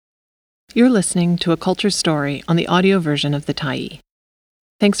You're listening to a culture story on the audio version of The Tyee.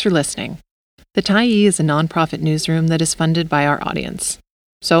 Thanks for listening. The Tyee is a nonprofit newsroom that is funded by our audience.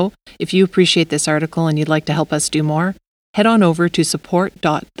 So, if you appreciate this article and you'd like to help us do more, head on over to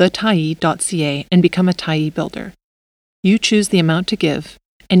support.thetyee.ca and become a Tyee builder. You choose the amount to give,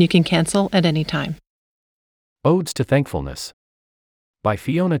 and you can cancel at any time. Odes to Thankfulness by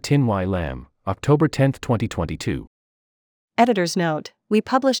Fiona Tinwai Lamb, October 10, 2022. Editor's note: we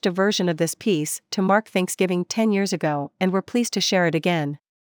published a version of this piece to mark Thanksgiving 10 years ago, and we're pleased to share it again.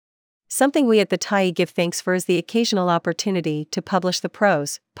 Something we at the Tyee give thanks for is the occasional opportunity to publish the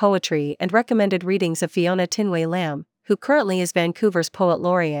prose, poetry, and recommended readings of Fiona Tinwai Lamb, who currently is Vancouver's Poet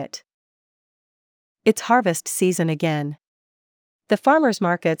Laureate. It's harvest season again. The farmers'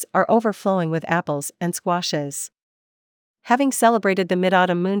 markets are overflowing with apples and squashes. Having celebrated the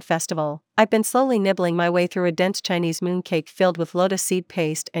Mid-Autumn Moon Festival, I've been slowly nibbling my way through a dense Chinese mooncake filled with lotus seed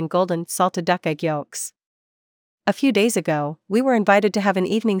paste and golden salted duck egg yolks. A few days ago, we were invited to have an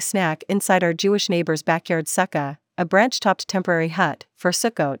evening snack inside our Jewish neighbor's backyard sukkah, a branch-topped temporary hut, for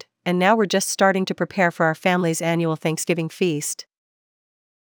Sukkot, and now we're just starting to prepare for our family's annual Thanksgiving feast.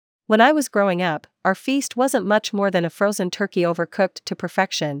 When I was growing up, our feast wasn't much more than a frozen turkey overcooked to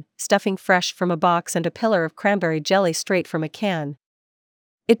perfection, stuffing fresh from a box and a pillar of cranberry jelly straight from a can.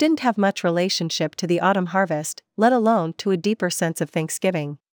 It didn't have much relationship to the autumn harvest, let alone to a deeper sense of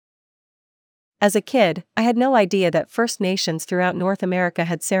Thanksgiving. As a kid, I had no idea that First Nations throughout North America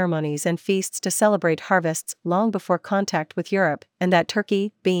had ceremonies and feasts to celebrate harvests long before contact with Europe, and that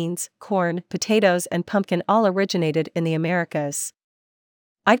turkey, beans, corn, potatoes, and pumpkin all originated in the Americas.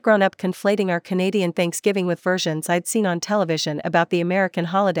 I'd grown up conflating our Canadian Thanksgiving with versions I'd seen on television about the American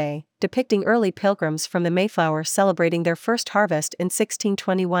holiday, depicting early pilgrims from the Mayflower celebrating their first harvest in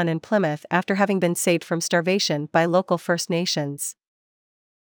 1621 in Plymouth after having been saved from starvation by local First Nations.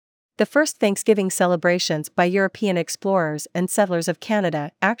 The first Thanksgiving celebrations by European explorers and settlers of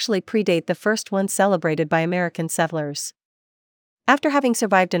Canada actually predate the first ones celebrated by American settlers. After having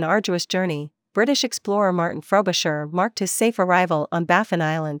survived an arduous journey, British explorer Martin Frobisher marked his safe arrival on Baffin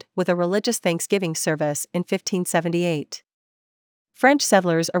Island with a religious Thanksgiving service in 1578. French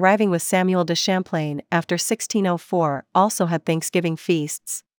settlers arriving with Samuel de Champlain after 1604 also had Thanksgiving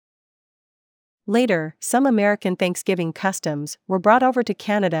feasts. Later, some American Thanksgiving customs were brought over to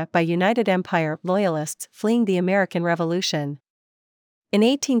Canada by United Empire Loyalists fleeing the American Revolution. In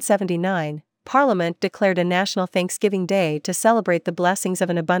 1879, Parliament declared a National Thanksgiving Day to celebrate the blessings of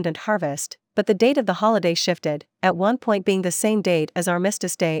an abundant harvest, but the date of the holiday shifted, at one point being the same date as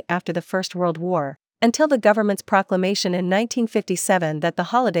Armistice Day after the First World War, until the government's proclamation in 1957 that the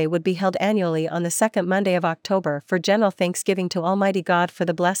holiday would be held annually on the second Monday of October for general thanksgiving to Almighty God for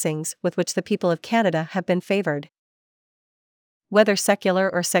the blessings with which the people of Canada have been favored. Whether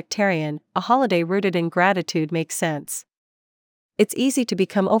secular or sectarian, a holiday rooted in gratitude makes sense. It's easy to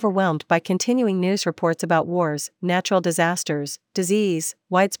become overwhelmed by continuing news reports about wars, natural disasters, disease,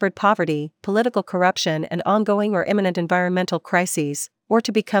 widespread poverty, political corruption, and ongoing or imminent environmental crises, or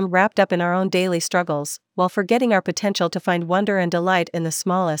to become wrapped up in our own daily struggles, while forgetting our potential to find wonder and delight in the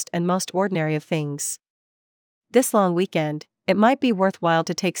smallest and most ordinary of things. This long weekend, it might be worthwhile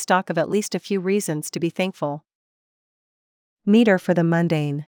to take stock of at least a few reasons to be thankful. Meter for the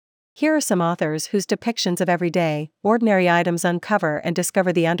mundane. Here are some authors whose depictions of everyday, ordinary items uncover and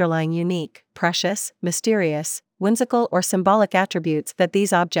discover the underlying unique, precious, mysterious, whimsical or symbolic attributes that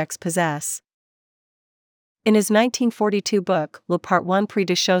these objects possess. In his 1942 book, Le Part 1 Prix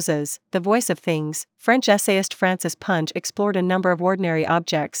de Choses, The Voice of Things, French essayist Francis Punge explored a number of ordinary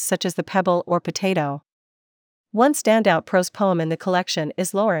objects such as the pebble or potato. One standout prose poem in the collection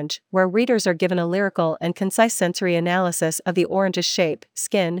is L'Orange, where readers are given a lyrical and concise sensory analysis of the orange's shape,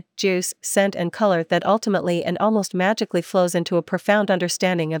 skin, juice, scent and color that ultimately and almost magically flows into a profound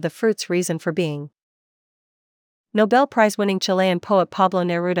understanding of the fruit's reason for being. Nobel Prize-winning Chilean poet Pablo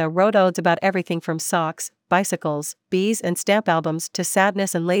Neruda wrote odes about everything from socks, bicycles, bees and stamp albums to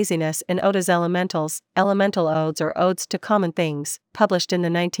sadness and laziness in Odes Elementals, Elemental Odes or Odes to Common Things, published in the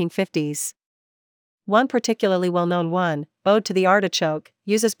 1950s. One particularly well-known one, Ode to the Artichoke,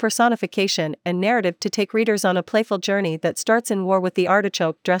 uses personification and narrative to take readers on a playful journey that starts in war with the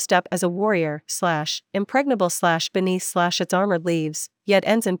artichoke dressed up as a warrior, impregnable beneath its armored leaves, yet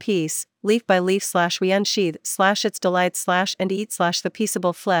ends in peace, leaf by leaf we unsheath its delight and eat the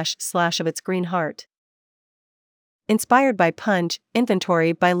peaceable flesh of its green heart. Inspired by Punge,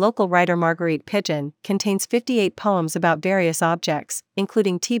 Inventory by local writer Marguerite Pigeon contains 58 poems about various objects,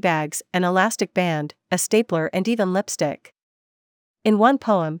 including tea bags, an elastic band, a stapler and even lipstick. In one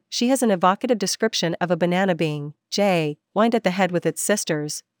poem, she has an evocative description of a banana being, wind at the head with its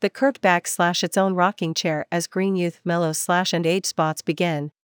sisters, the curved back / its own rocking chair as green youth mellows / and age spots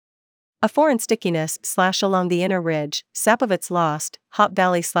begin. A foreign stickiness / along the inner ridge, sap of its lost, hop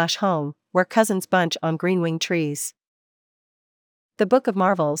valley / home, where cousins bunch on green-winged trees. The Book of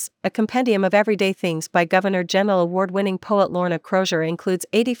Marvels, a compendium of everyday things by Governor General award-winning poet Lorna Crozier, includes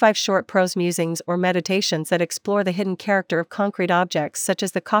 85 short prose musings or meditations that explore the hidden character of concrete objects such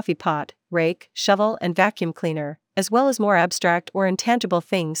as the coffee pot, rake, shovel, and vacuum cleaner, as well as more abstract or intangible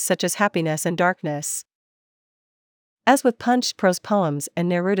things such as happiness and darkness. As with punched prose poems and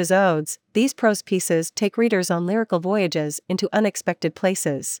Neruda's Odes, these prose pieces take readers on lyrical voyages into unexpected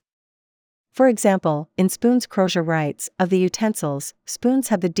places. For example, in Spoons, Crozier writes, of the utensils, spoons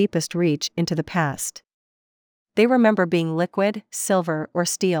have the deepest reach into the past. They remember being liquid, silver, or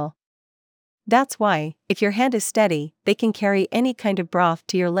steel. That's why, if your hand is steady, they can carry any kind of broth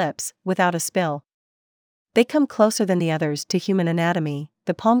to your lips, without a spill. They come closer than the others to human anatomy,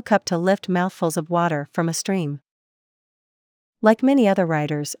 the palm cup to lift mouthfuls of water from a stream. Like many other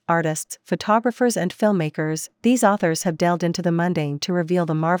writers, artists, photographers, and filmmakers, these authors have delved into the mundane to reveal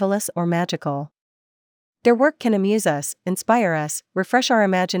the marvelous or magical. Their work can amuse us, inspire us, refresh our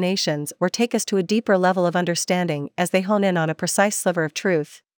imaginations, or take us to a deeper level of understanding as they hone in on a precise sliver of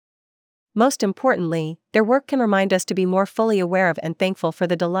truth. Most importantly, their work can remind us to be more fully aware of and thankful for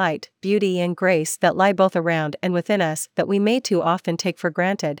the delight, beauty, and grace that lie both around and within us that we may too often take for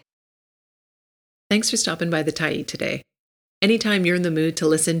granted. Thanks for stopping by the Tyee today. Anytime you're in the mood to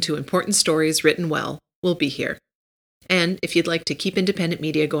listen to important stories written well, we'll be here. And if you'd like to keep independent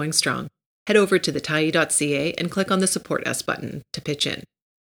media going strong, head over to thetyee.ca and click on the Support Us button to pitch in.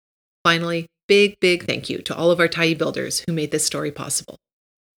 Finally, big thank you to all of our Tyee builders who made this story possible.